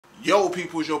Yo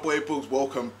people, it's your boy Bugs.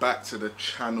 Welcome back to the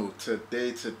channel.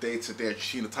 Today, as you've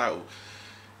seen the title,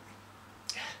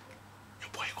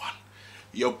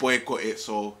 your boy got it.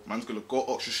 So man's gonna go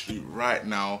Oxford Street right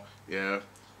now, yeah,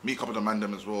 meet a couple of the man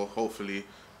them as well, hopefully,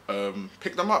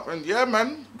 pick them up, and yeah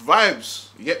man, vibes,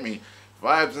 you get me,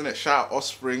 vibes, innit? Shout out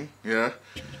Offspring, yeah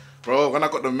bro. When I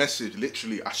got the message,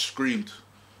 literally I screamed,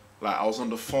 like I was on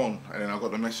the phone and then I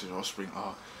got the message, Offspring,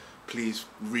 please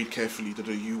read carefully to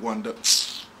the U1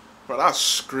 that. But I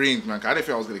screamed, man. I didn't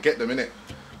think I was gonna get them in it.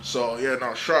 So yeah,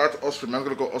 now shout out to Offspring. I'm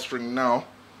gonna go Offspring now.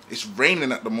 It's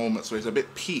raining at the moment, so it's a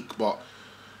bit peak. But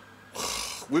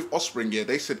with Offspring, yeah,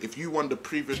 they said if you won the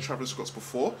previous Travis Scotts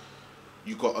before,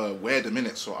 you gotta wear them in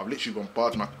it. So I've literally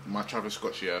bombarded my Travis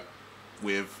Scotts here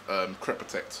with Crep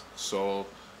Protect. So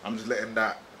I'm just letting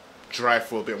that dry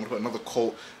for a bit. I'm gonna put another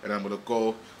coat, and I'm gonna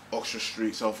go Oxford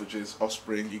Street, Selfridges,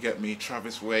 Offspring. You get me?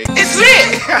 Travis Way. It's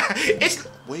lit. It's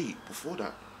wait before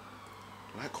that.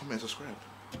 Like, comment, subscribe.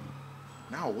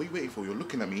 Now, what are you waiting for? You're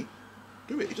looking at me.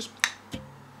 Do it. You just.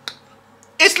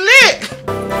 It's lit! Still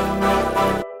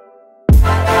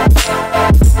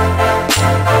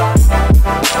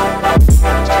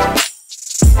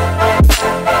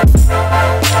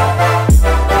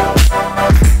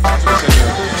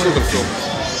gonna film.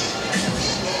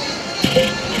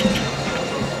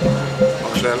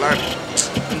 Oh, they're live.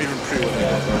 Let me even pre-order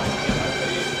that, bro.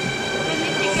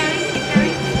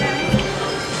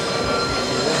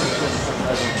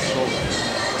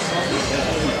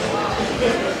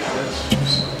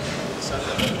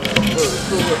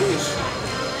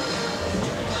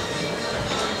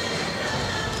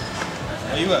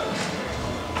 Where you at?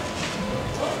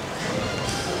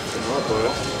 Oh boy.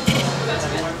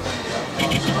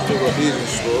 Still got these in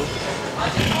store.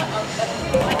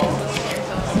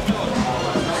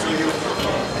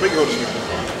 Bring hold of me.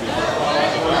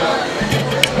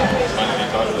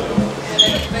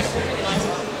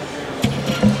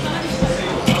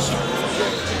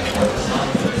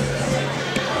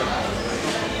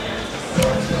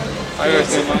 How you guys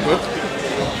doing, man? Good?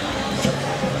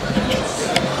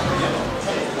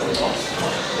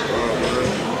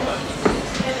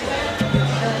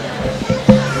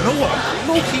 You know what? I'm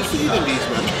low-key feeling these,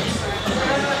 man.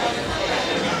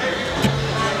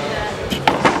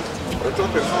 They're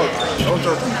dropping hard. Don't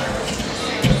drop them.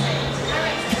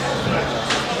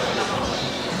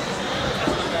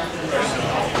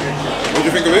 What do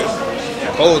you think of it?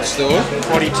 Cold still.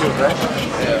 42, right?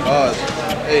 Yeah, hard.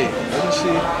 Hey, let me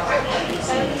see.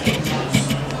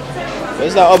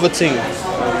 Where's that other thing?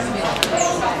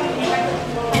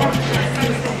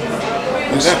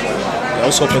 Who's that? I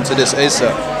was hoping to this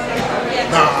ASAP.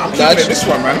 Nah, I'm keeping this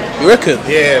one, man. You reckon?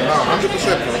 Yeah, nah, 100%,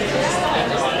 bro.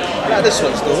 I like this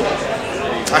one still.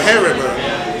 I hear it, bro.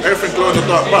 Everything glow in the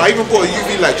dark. Bro, I even bought a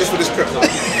UV light just for this crap.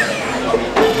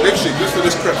 Literally, just for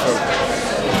this crap, bro.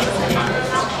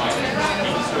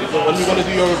 When are you gonna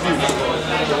do your review?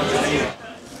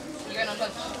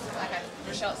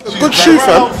 It's a good shoe,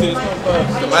 fam. The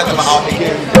man that out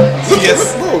again.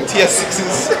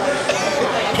 TS6s.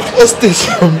 What's this,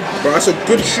 fam? Bro, that's a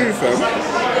good shoe, fam.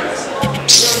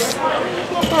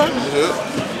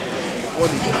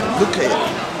 Look at it.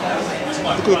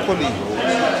 Look at the quality, bro.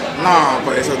 Nah,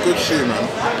 but it's a good shoe, man.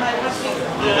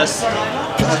 Yeah, that's. I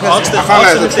can't lie,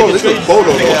 it's a this is Bolo,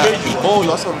 though. Yeah, Bolo,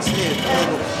 that's what I'm saying.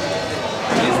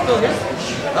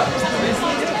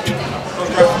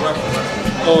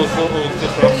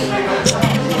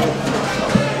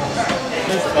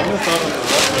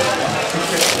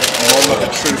 More like a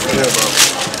truth there, bro.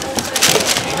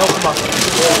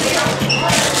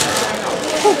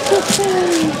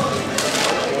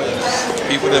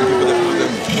 People them.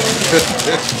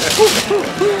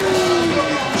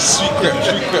 Sweet crap.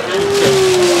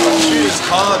 Shoe is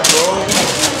hard, bro.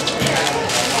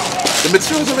 The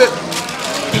material's a bit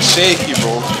It's shaky,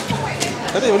 bro.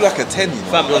 That didn't look like a 10, you know.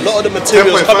 Fam, a lot of the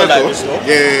materials coming like this, no?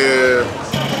 Yeah.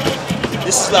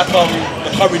 This is like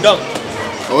the curry dunk.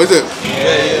 Oh, is it?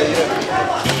 Yeah.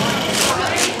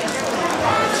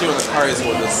 See what the curry is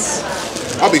with this.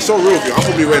 I'll be so real with you. I'll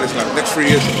probably wear this like next 3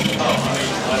 years.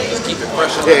 Just keep it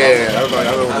fresh. Yeah. I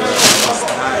don't know.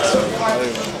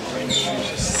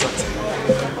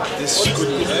 This is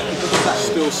good, man.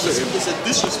 Still sitting. It's a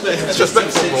disrespect. It's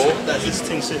disrespectful, bro. That this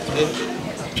thing sits.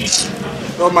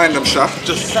 Don't mind them, Sha.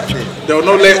 Just Saturday. They'll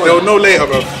know later,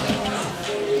 bro.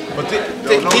 But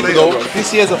even though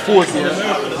this year's a 4th year,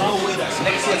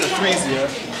 next year's a 3rd year.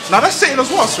 Now that's sitting as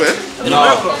well, I swear.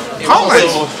 No. Can't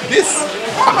man. This.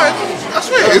 Can't man. I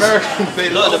swear it is. Americans, they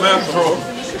love America, bro.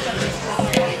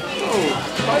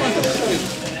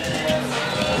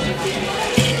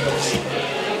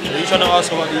 trying to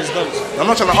ask about these guns? I'm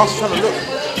not trying to ask, I'm trying to look.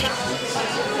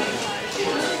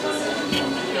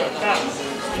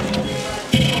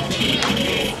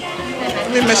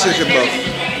 Let me message him, bro.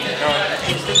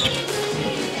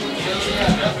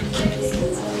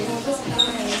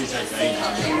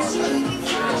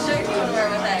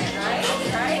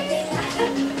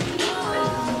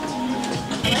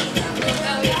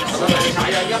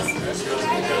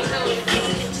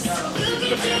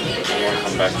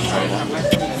 I'm back.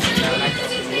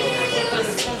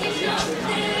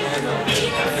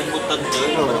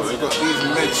 Oh, I got these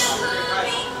meds.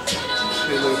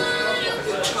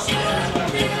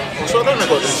 So I don't know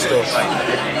about this stuff.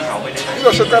 You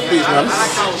guys should grab these, man.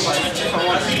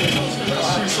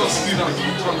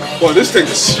 Well, this thing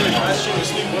is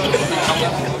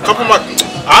couple of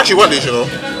I actually want these, you know.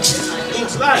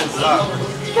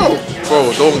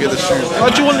 Bro, don't get the shoes. Why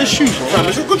do you want this shoe, bro? Man,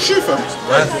 it's a good shoe, fam.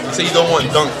 Man, so you don't want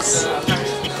dunks.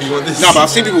 You want this? Nah, but I've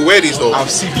seen people wear these though. I've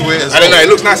seen people wear it as I don't know, it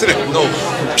looks nice, innit? No.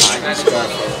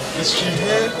 This shoe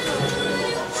here.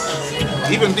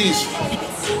 Even these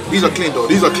are clean though.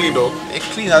 These are clean though. They're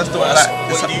clean, I just don't like.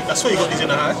 That's why you got these in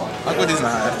the high. I got these in the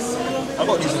high. I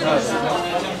got these in the high.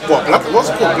 What? Black? What's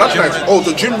it called? Black knives? Oh,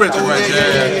 the gym reds. Oh,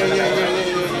 yeah.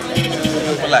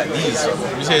 But like these.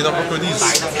 You say you don't rock with these?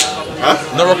 Huh?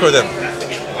 Not rock with them.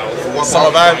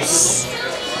 Summer vibes.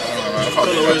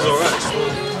 Colorway's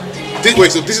alright.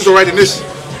 Wait, so this is alright in this?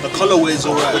 The colorway's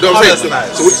alright. You know what I'm saying?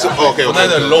 Nice. Okay. But now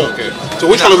they're low. Okay. So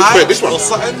which color would you wear? This one? Or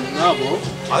something? Nah, bro.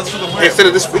 I just feel the Hey, instead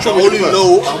of this, which The one would you only wear?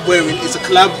 low I'm wearing is a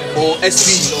collab or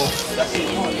SB. So that's it.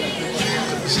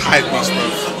 It's high beast, bro.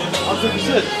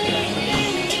 100%.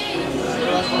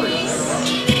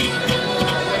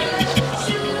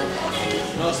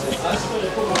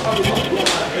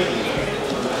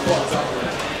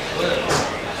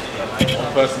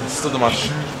 One person stood on my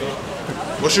shoe.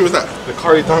 What shoe was that? The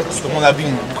curry dunks, the one I've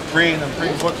been praying and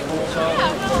praying for.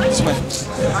 This man.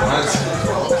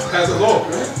 Guys, hello.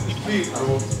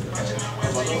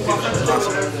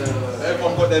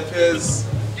 Everyone got their pairs.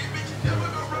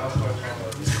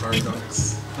 Curry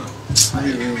dunks. I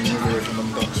need to move away from them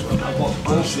ducks, bro.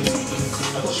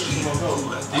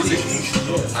 I need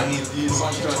these. I need these.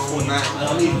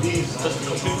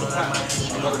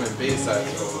 I'm not gonna Bayside,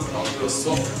 so I'll go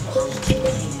soft.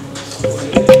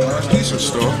 That's decent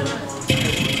stuff.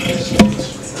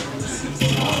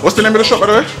 What's the name of the shop, by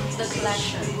the way? The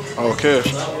Collection. Okay.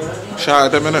 Shout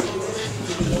out them, innit?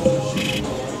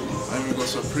 And we got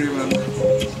Supreme and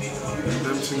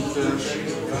them things there.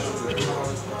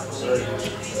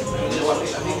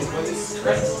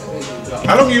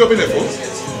 How long have you been there for? 2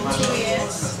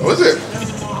 years. Oh, is it?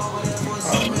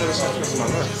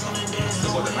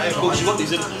 Coach, you got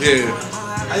these in? Yeah.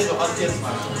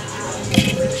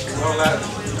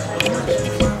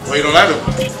 Well, you don't like them?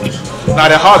 Nah,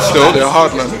 they're hard still. They're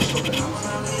hard, man.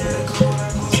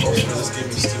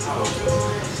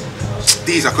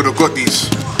 These, I could have got these.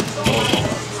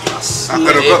 I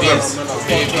could have got them.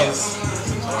 Babies.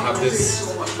 I have this.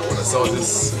 I want to sell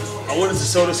this. I wanted to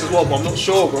sell this as well, but I'm not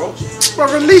sure, bro. Bro,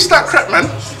 release that crap, man.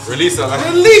 Release that,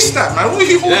 man. Release that, man. What are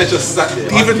you Yeah, just sat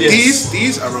there. Even Yes.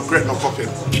 these, I regret not copying.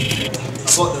 I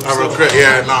I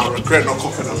regret not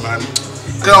copying them, man.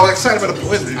 Because I was excited about the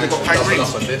boys. They got pine Double greens.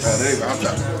 up on this. Yeah, there you go, have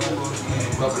that.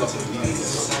 Double up on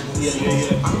these. Yeah.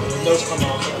 Those come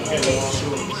out.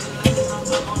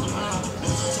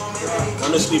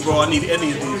 Honestly, bro, I need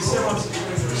any of these.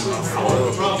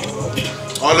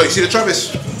 Oh, look, you see the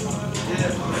Travis?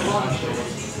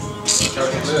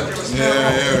 Yeah.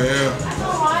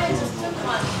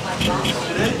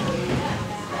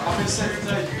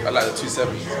 I like the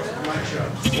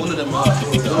 270. One of them are.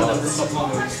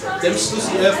 Them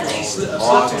Stussy Air Force.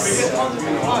 Oh,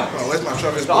 where's my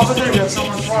Travis? The other day we had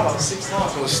someone try like 6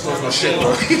 times. Stuff my shit,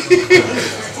 bro.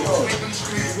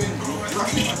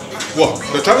 What?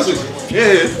 The Travis is?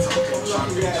 Yeah.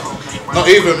 Not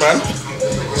even, man.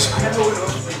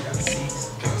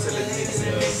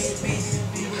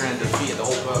 Kind of defeated the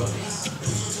whole purpose.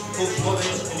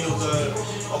 Any of the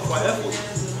Off-White Air Force?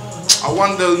 I won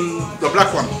the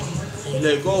black one.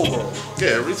 Let it go, bro.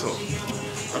 Yeah, retail.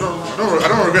 I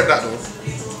don't regret that though.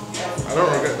 I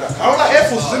don't regret that. I don't like Air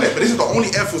Forces in it, but this is the only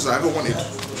Air Force I ever wanted.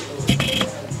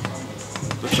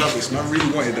 The Travis, man, I really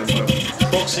wanted them, bro.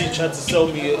 Proxy tried to sell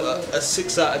me a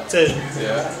 6 out of 10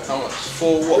 Yeah. How much?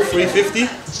 for what, 350?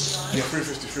 Yeah,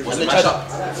 353. And they tried to,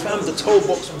 fam, the toe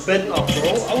box was bent up,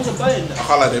 bro. I wasn't buying that. I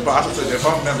can't like they bump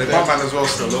man as well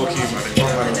still, low key, man. They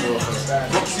bump man as well.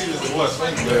 Proxy is the worst,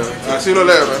 thank you. Yeah. Alright, see you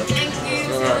later, man. Thank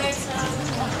you. Alright.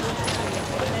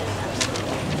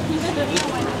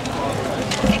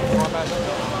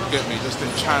 Get me, just in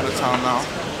Chinatown now.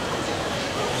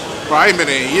 Bro, I ain't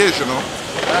been in years, you know.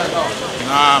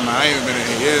 Nah, man, I ain't been in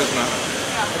years, man.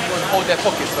 Everyone hold their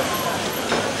pockets, man.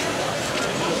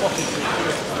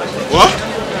 What?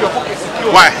 Your pockets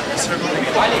secure. Why?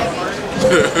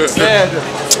 Yeah.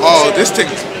 Oh, this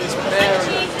thing.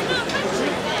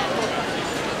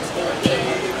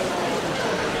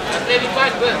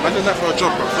 Imagine that for a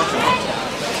job, bro. Fucking hell.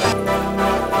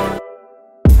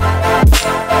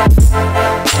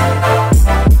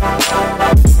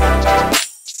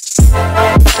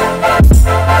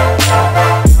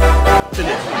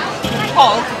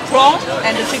 Pork, prawn,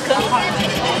 and the chicken.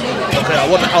 Okay, I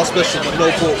want the house special, but no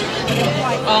pork.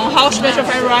 House special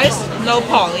fried rice, no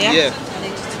pork, yeah? Yeah.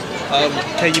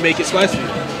 Can you make it spicy?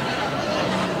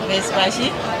 Very spicy.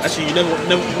 Actually, you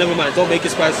never mind. Don't make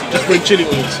it spicy. Just bring chili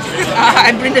oils.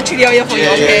 I bring the chili oil for you,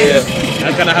 okay?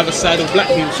 And can I have a side of black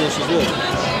bean sauce as well?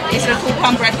 It's a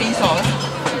 2-pound black bean sauce.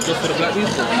 Just for the black bean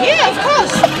sauce. Yeah, of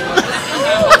course.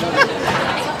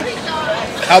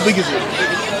 How big is it?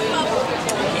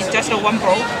 It's just a 1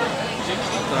 bowl.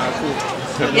 Nah, cool.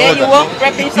 Yeah, you want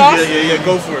black bean sauce? Yeah,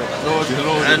 go for it.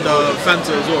 And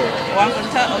Fanta as well. 1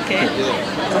 Fanta, okay.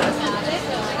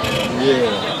 Yeah.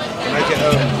 Can I get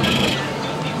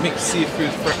mixed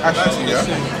seafood fresh Actually,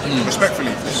 yeah.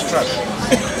 Respectfully, this is trash.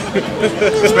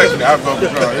 Respectfully, I've got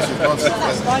this is nonsense.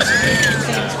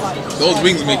 Those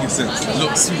wings are making sense. They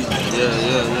look sweet. Yeah.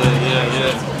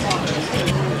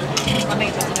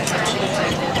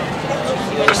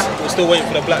 We're still waiting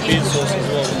for the black bean sauce as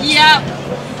well. Yeah.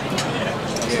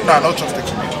 Nah, no chopsticks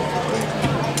for me.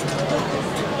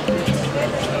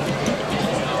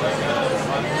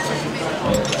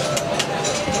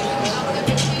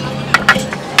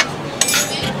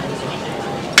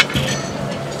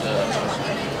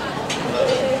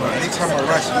 Anytime my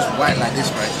rice is just white like this,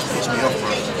 right, it just puts me off, bro.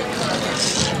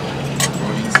 Bro,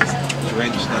 he's just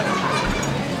drenched that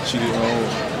chili oil.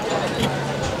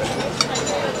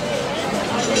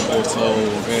 Auto,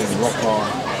 again, rocker.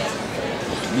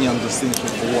 Me, I'm just thinking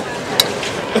for what?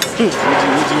 what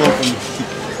do you want from me?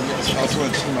 I just want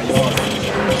to chill my yard.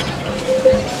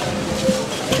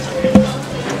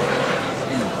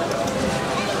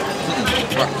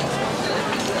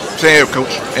 Say here,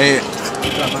 coach. Hey.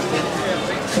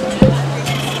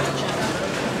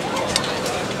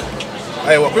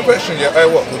 Hey, what? Quick question, yeah. Hey,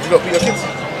 what? Would you not beat your kids?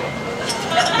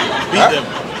 Beat them.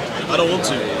 I don't want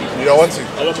to. You don't want to?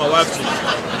 I want my wife to.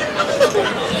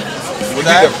 Would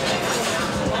you?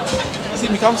 You see,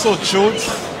 become so chilled.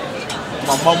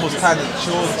 My mum was kind of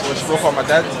chilled when she broke up with my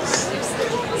dad.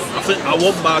 I think I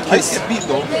want my I used kids. to get beat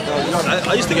though.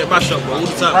 I used to get mashed up, bro, all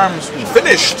the time. Primary school.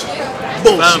 Finished.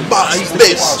 Fam, I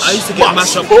used to get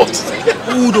mashed up all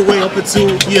the way up until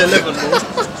year 11, bro.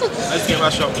 I used to get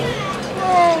mashed up, bro.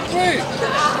 Oh, great.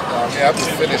 Yeah, I've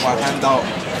just finished. My hand out.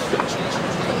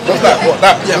 What's that? What,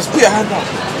 that? Yeah, just put your hand out.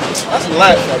 That's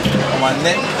life, man. On my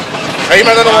neck. Hey,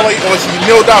 man, I don't know what you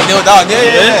kneel down. Kneel down.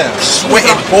 Yeah.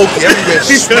 Sweating, bulky, everywhere.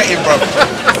 Sweating, bro.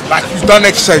 Like you've done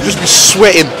exercise, just be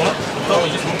sweating.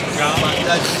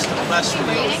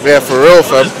 Yeah, for real,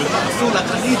 fam. I feel like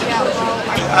I need it.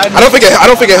 I don't think it I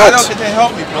don't helps. think they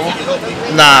help me, bro.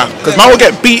 Nah, because man will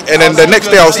get beat and then the next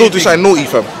day I'll still do something naughty,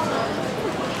 fam.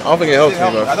 I don't think it helps me,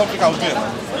 bro. I don't think I was good,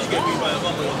 man.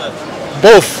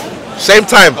 Both. Same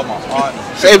time. Come on. Alright.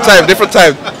 Same time, different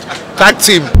time. Tag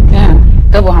team. Yeah,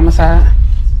 double homicide.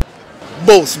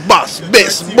 Boss, boss,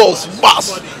 best, boss,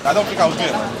 boss. I don't think I was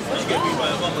good, man.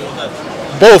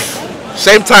 Both.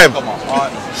 Same time. Come on.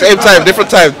 Alright. Same time, different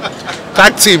time.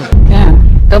 Tag team. Yeah,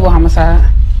 double homicide.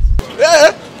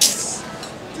 Yeah. This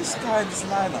guy in this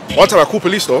lineup. One time I called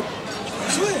police though.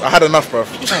 I had enough, bro.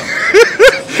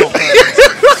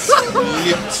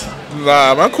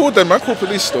 Nah, man called them. Man called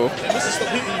police though.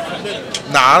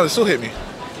 Nah, they still hit me.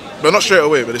 But not straight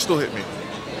away, but they still hit me.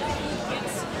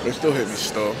 They still hit me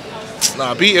still.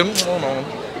 Nah, beat him. Oh, no.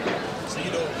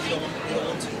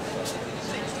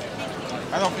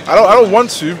 I don't want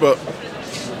to, but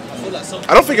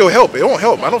I don't think it'll help. It won't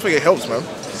help. I don't think it helps, man.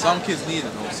 Some kids need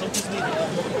it, though. Some kids need it.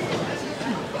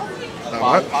 Nah,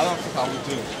 I man. don't think I would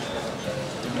do it.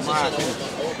 In my opinion. I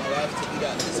want my wife to be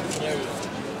that disciplinarian.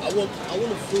 I want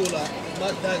to feel like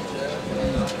my dad,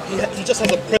 yeah, he just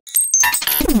has a